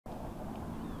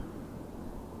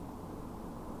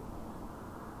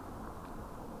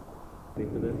Pay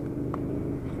for this?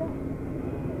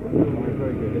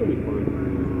 Very good. It'll be fun.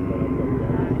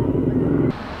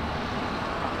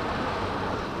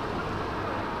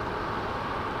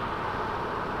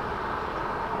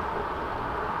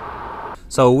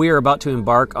 So we are about to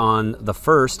embark on the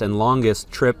first and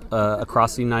longest trip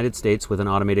across the United States with an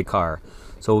automated car.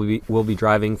 So we'll be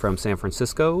driving from San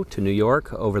Francisco to New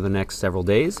York over the next several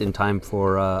days in time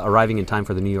for arriving in time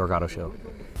for the New York Auto Show.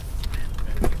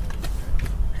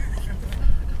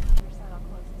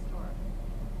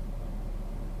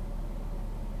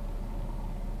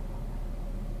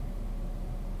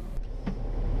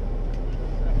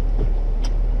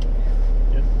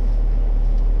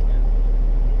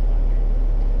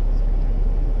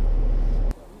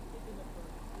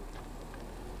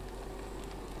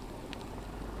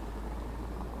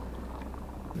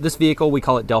 This vehicle, we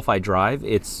call it Delphi Drive.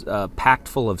 It's packed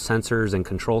full of sensors and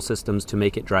control systems to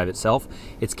make it drive itself.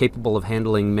 It's capable of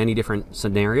handling many different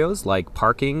scenarios like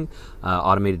parking,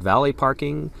 automated valet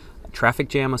parking, traffic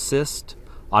jam assist,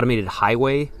 automated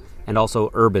highway, and also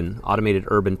automated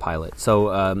urban pilot.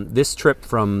 So this trip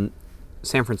from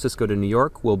San Francisco to New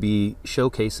York will be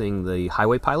showcasing the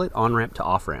highway pilot on-ramp to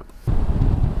off-ramp.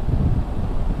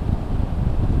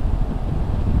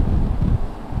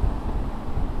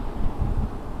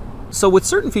 So with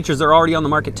certain features that are already on the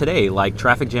market today, like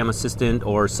traffic jam assistant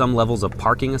or some levels of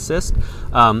parking assist,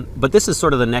 but this is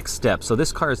sort of the next step. So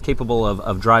this car is capable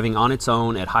of driving on its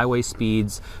own at highway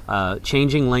speeds,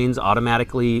 changing lanes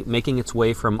automatically, making its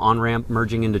way from on-ramp,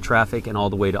 merging into traffic, and all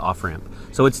the way to off-ramp.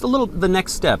 So it's the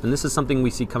next step, and this is something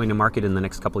we see coming to market in the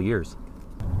next couple of years.